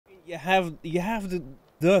you have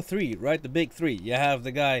the three, right? The big three. You have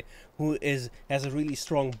the guy who has a really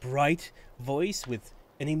strong, bright voice with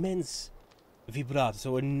an immense vibrato,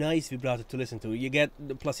 so a nice vibrato to listen to. You get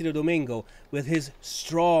the Placido Domingo with his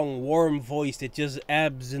strong, warm voice that just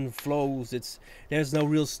ebbs and flows. There's no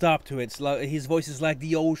real stop to it. It's like, his voice is like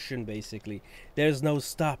the ocean, basically. There's no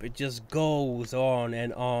stop. It just goes on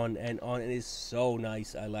and on and on. It is so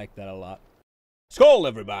nice. I like that a lot. Skål,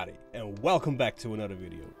 everybody, and welcome back to another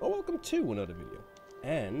video. Or welcome to another video.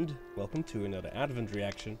 And welcome to another Advent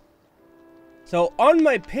reaction. So on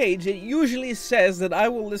my page it usually says that I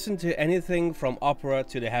will listen to anything from opera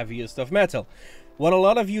to the heaviest of metal. What a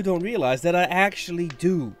lot of you don't realize that I actually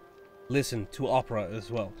do listen to opera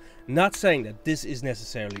as well. Not saying that this is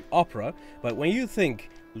necessarily opera, but when you think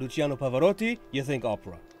Luciano Pavarotti, you think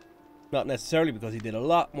opera. Not necessarily, because he did a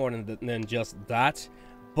lot more than just that,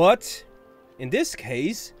 but in this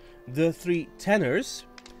case, the Three Tenors,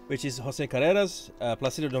 which is Jose Carreras,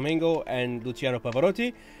 Placido Domingo, and Luciano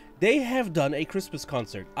Pavarotti, they have done a Christmas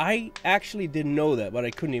concert. I actually didn't know that, but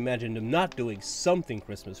I couldn't imagine them not doing something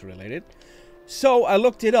Christmas related. So I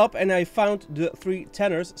looked it up and I found the Three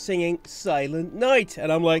Tenors singing Silent Night.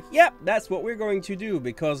 And I'm like, yep, that's what we're going to do,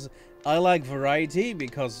 because I like variety,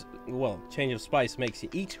 because, well, change of spice makes you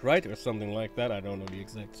eat, right? Or something like that. I don't know the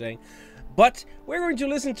exact saying. But we're going to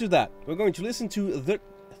listen to that. We're going to listen to the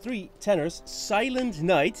Three Tenors Silent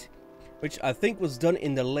Night, which I think was done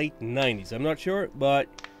in the late 90s. I'm not sure, but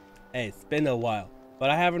hey, it's been a while.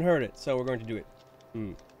 But I haven't heard it, so we're going to do it.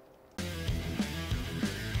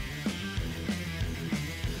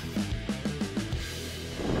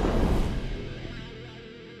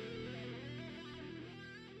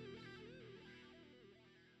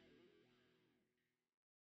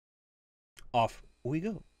 Off we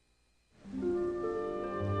go.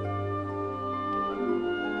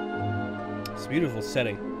 It's a beautiful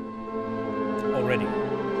setting already.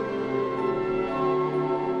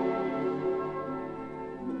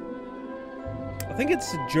 I think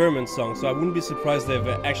it's a German song, so I wouldn't be surprised if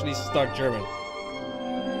they actually start German.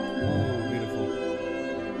 Ooh, beautiful.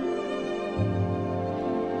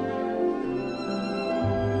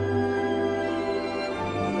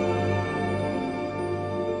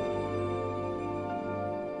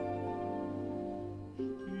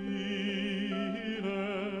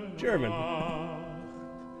 German.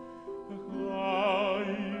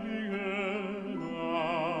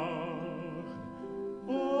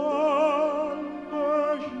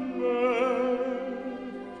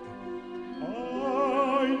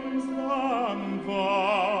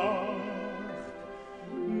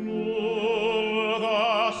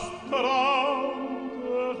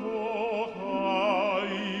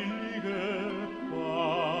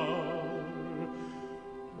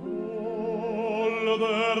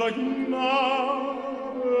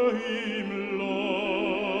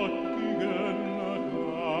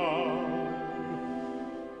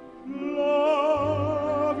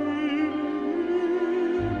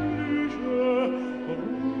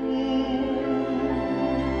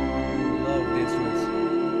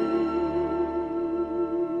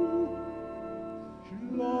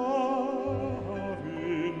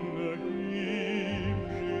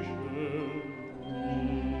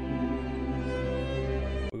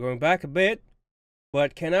 Going back a bit,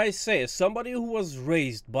 but can I say, as somebody who was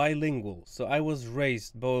raised bilingual, so I was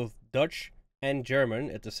raised both Dutch and German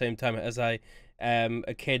at the same time, as I am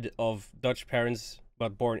a kid of Dutch parents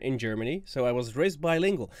but born in Germany, so I was raised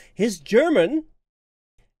bilingual. His German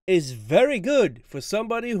is very good for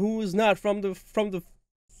somebody who is not from the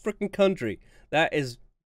freaking country. That is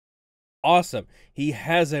awesome. He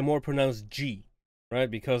has a more pronounced G,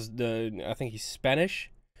 right? Because I think he's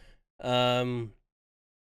Spanish.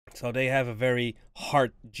 So they have a very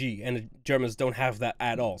hard G, and the Germans don't have that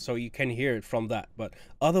at all. So you can hear it from that. But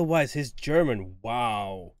otherwise, his German,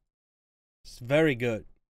 wow, it's very good.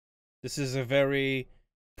 This is a very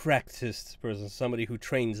practiced person, somebody who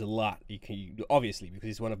trains a lot. Obviously, because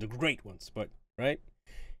he's one of the great ones. But right,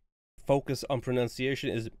 focus on pronunciation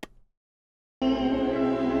is.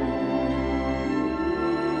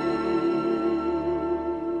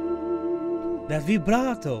 That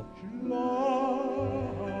vibrato.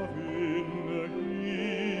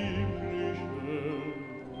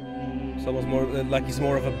 It's almost more like he's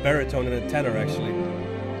more of a baritone than a tenor, actually.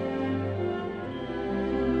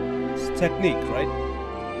 It's technique, right?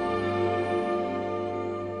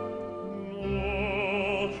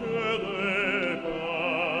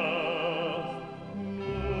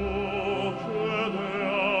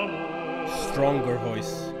 Stronger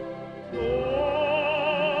voice.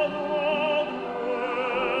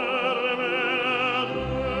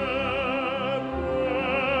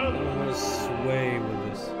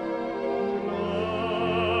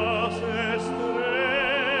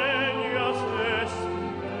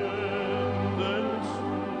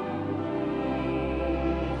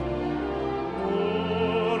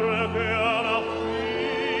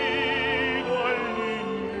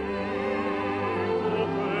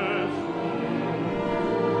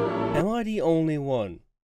 I the only one?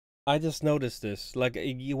 I just noticed this. Like,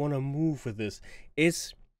 you want to move with this.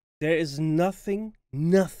 There is nothing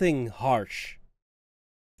harsh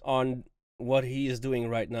on what he is doing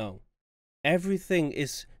right now. Everything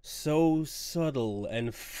is so subtle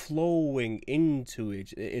and flowing into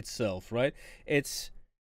itself, right? It's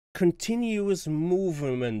continuous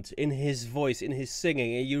movement in his voice, in his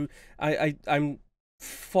singing. And I'm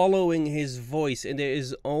following his voice, and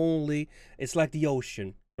it's like the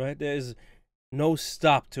ocean, right? There's no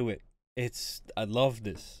stop to it. I love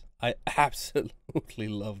this. I absolutely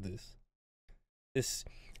love this.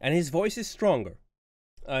 And his voice is stronger.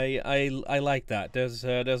 I like that. There's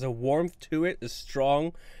a warmth to it, a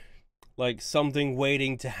strong, like something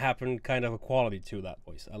waiting to happen kind of a quality to that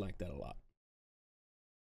voice. I like that a lot.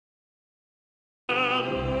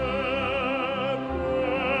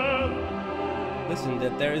 Listen,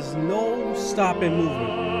 that there is no stop in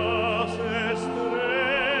movement.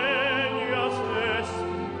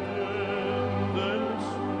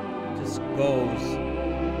 Just goes.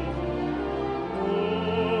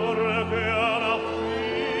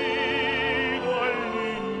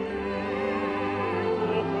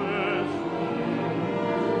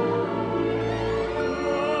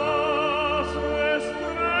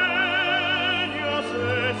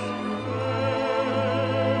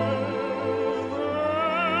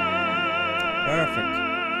 Perfect.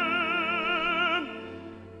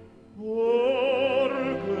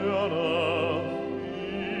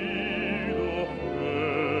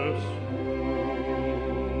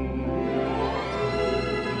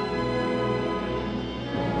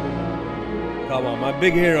 Come on, my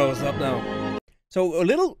big hero is up now. So a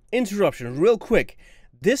little interruption, real quick.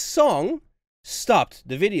 This song stopped,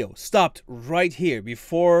 the video stopped right here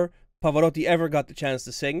before Pavarotti ever got the chance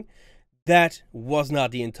to sing. That was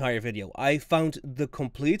not the entire video. I found the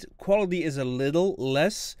complete. Quality is a little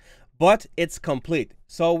less, but it's complete.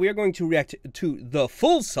 So we're going to react to the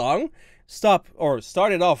full song. Start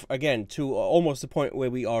it off again to almost the point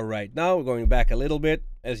where we are right now. We're going back a little bit,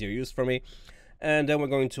 as you're used from me. And then we're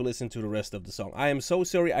going to listen to the rest of the song. I am so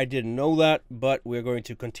sorry I didn't know that, but we're going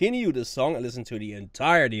to continue the song and listen to the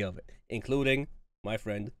entirety of it, including my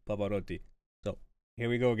friend Pavarotti. So, here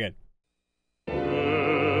we go again.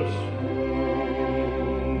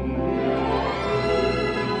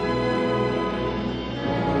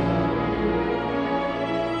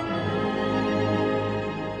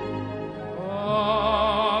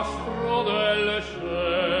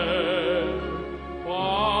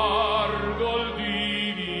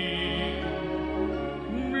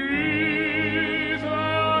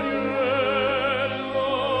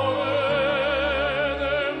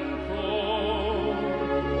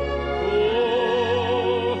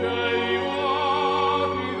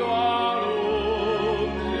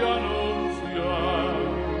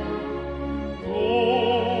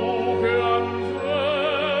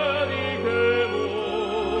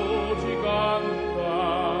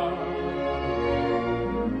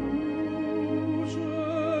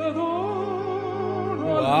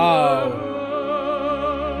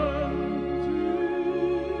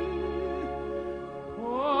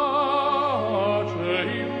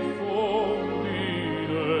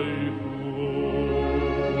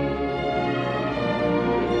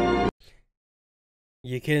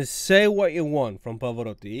 You can say what you want from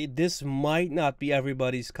Pavarotti. This might not be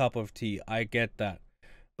everybody's cup of tea. I get that.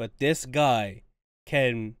 But this guy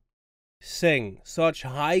can sing such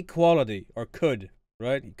high quality, or could,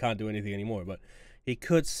 right? He can't do anything anymore, but he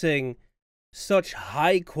could sing such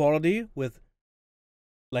high quality with,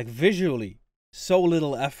 like, visually, so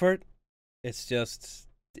little effort. It's just,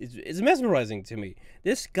 it's mesmerizing to me.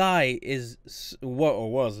 This guy is,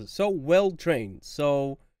 was so well trained,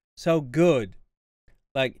 so good.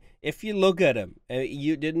 Like, if you look at him and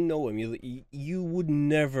you didn't know him, you would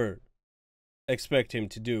never expect him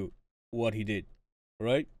to do what he did,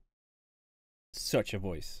 right? Such a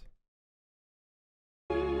voice.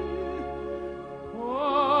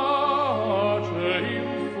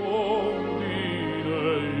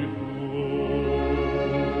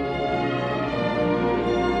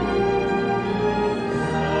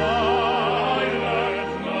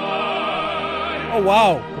 Oh,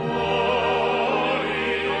 wow.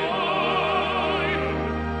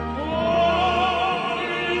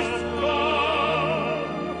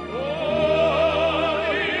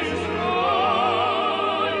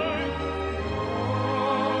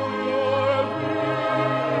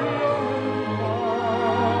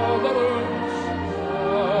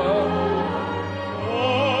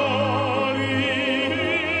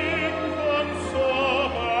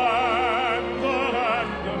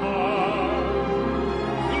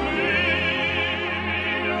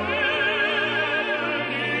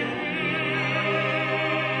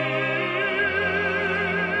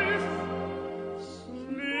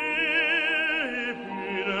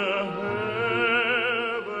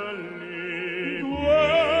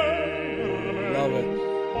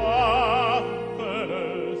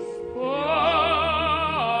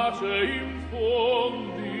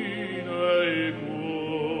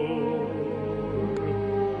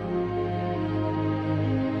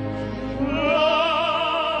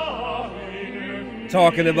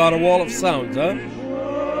 Talking about a wall of sound, huh?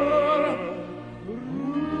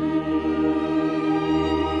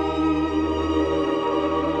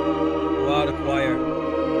 Wow, the choir.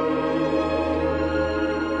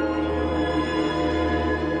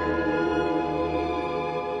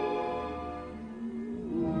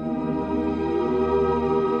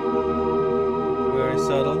 Very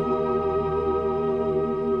subtle.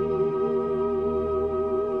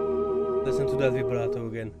 Listen to that vibrato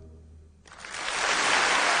again.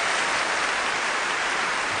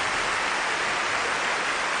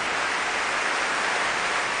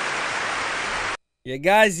 Yeah,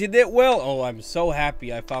 guys, you did well. Oh, I'm so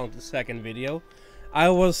happy I found the second video. I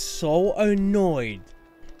was so annoyed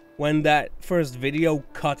when that first video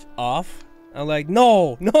cut off. I'm like,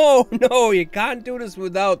 no, no, no, you can't do this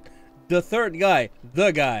without the third guy,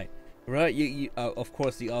 the guy, right? Of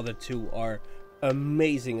course, the other two are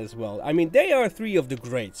amazing as well. I mean, they are three of the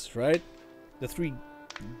greats, right? The three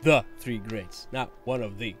greats, not one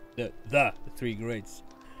of the three greats.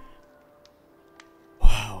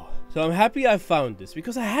 Wow. So I'm happy I found this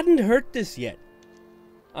because I hadn't heard this yet.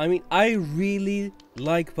 I mean, I really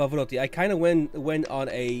like Pavarotti. I kind of went on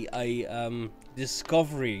a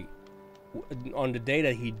discovery on the day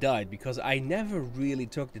that he died because I never really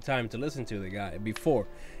took the time to listen to the guy before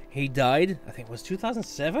he died. I think it was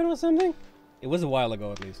 2007 or something. It was a while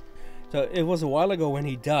ago at least. So it was a while ago when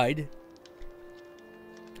he died.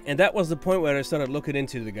 And that was the point where I started looking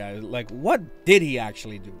into the guy. Like, what did he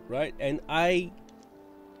actually do, right? And I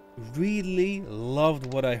really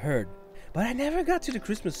loved what I heard. But I never got to the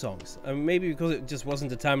Christmas songs. Maybe because it just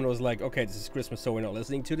wasn't the time and I was like, okay, this is Christmas, so we're not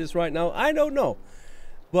listening to this right now. I don't know.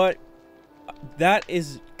 But that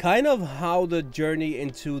is kind of how the journey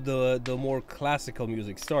into the more classical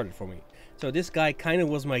music started for me. So this guy kind of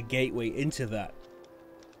was my gateway into that.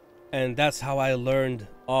 And that's how I learned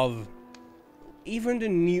of even the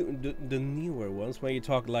newer ones, when you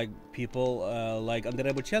talk like people like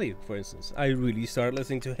Andrea Bocelli, for instance. I really started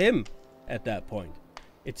listening to him at that point.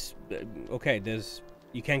 It's okay,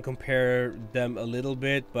 you can compare them a little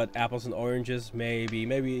bit, but apples and oranges, maybe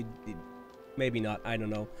not, I don't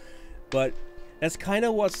know. But that's kind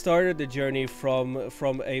of what started the journey from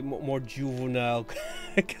a more juvenile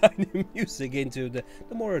kind of music into the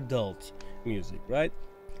more adult music, right?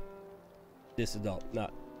 This adult,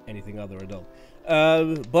 not anything other adult.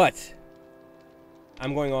 But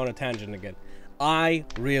I'm going on a tangent again. I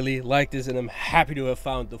really like this and I'm happy to have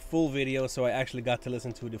found the full video, so I actually got to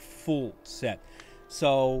listen to the full set.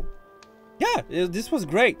 So yeah, this was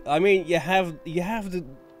great. I mean, you have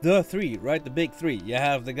the three, right? The big three. You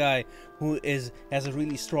have the guy who has a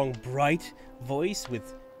really strong, bright voice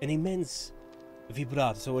with an immense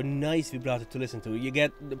vibrato, so a nice vibrato to listen to. You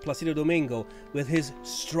get the Placido Domingo with his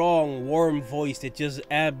strong, warm voice that just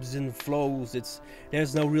ebbs and flows.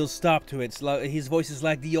 There's no real stop to it. It's like, his voice is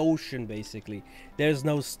like the ocean, basically. There's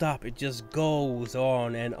no stop. It just goes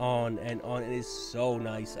on and on and on. It is so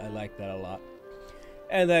nice. I like that a lot.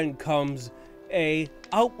 And then comes a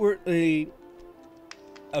outwardly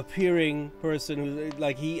appearing person who,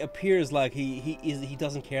 like, he appears like he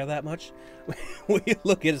doesn't care that much when you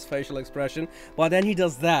look at his facial expression, but then he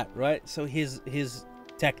does that, right? So his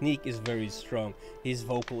technique is very strong, his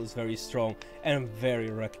vocal is very strong and very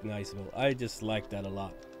recognizable. I just like that a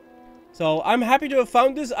lot. So I'm happy to have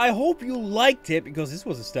found this. I hope you liked it, because this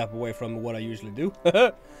was a step away from what I usually do.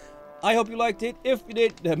 I hope you liked it. If you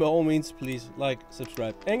did, then by all means, please like,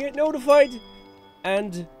 subscribe and get notified.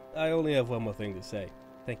 And I only have one more thing to say.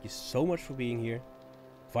 Thank you so much for being here.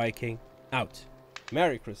 Viking out.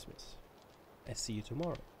 Merry Christmas. And see you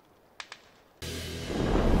tomorrow.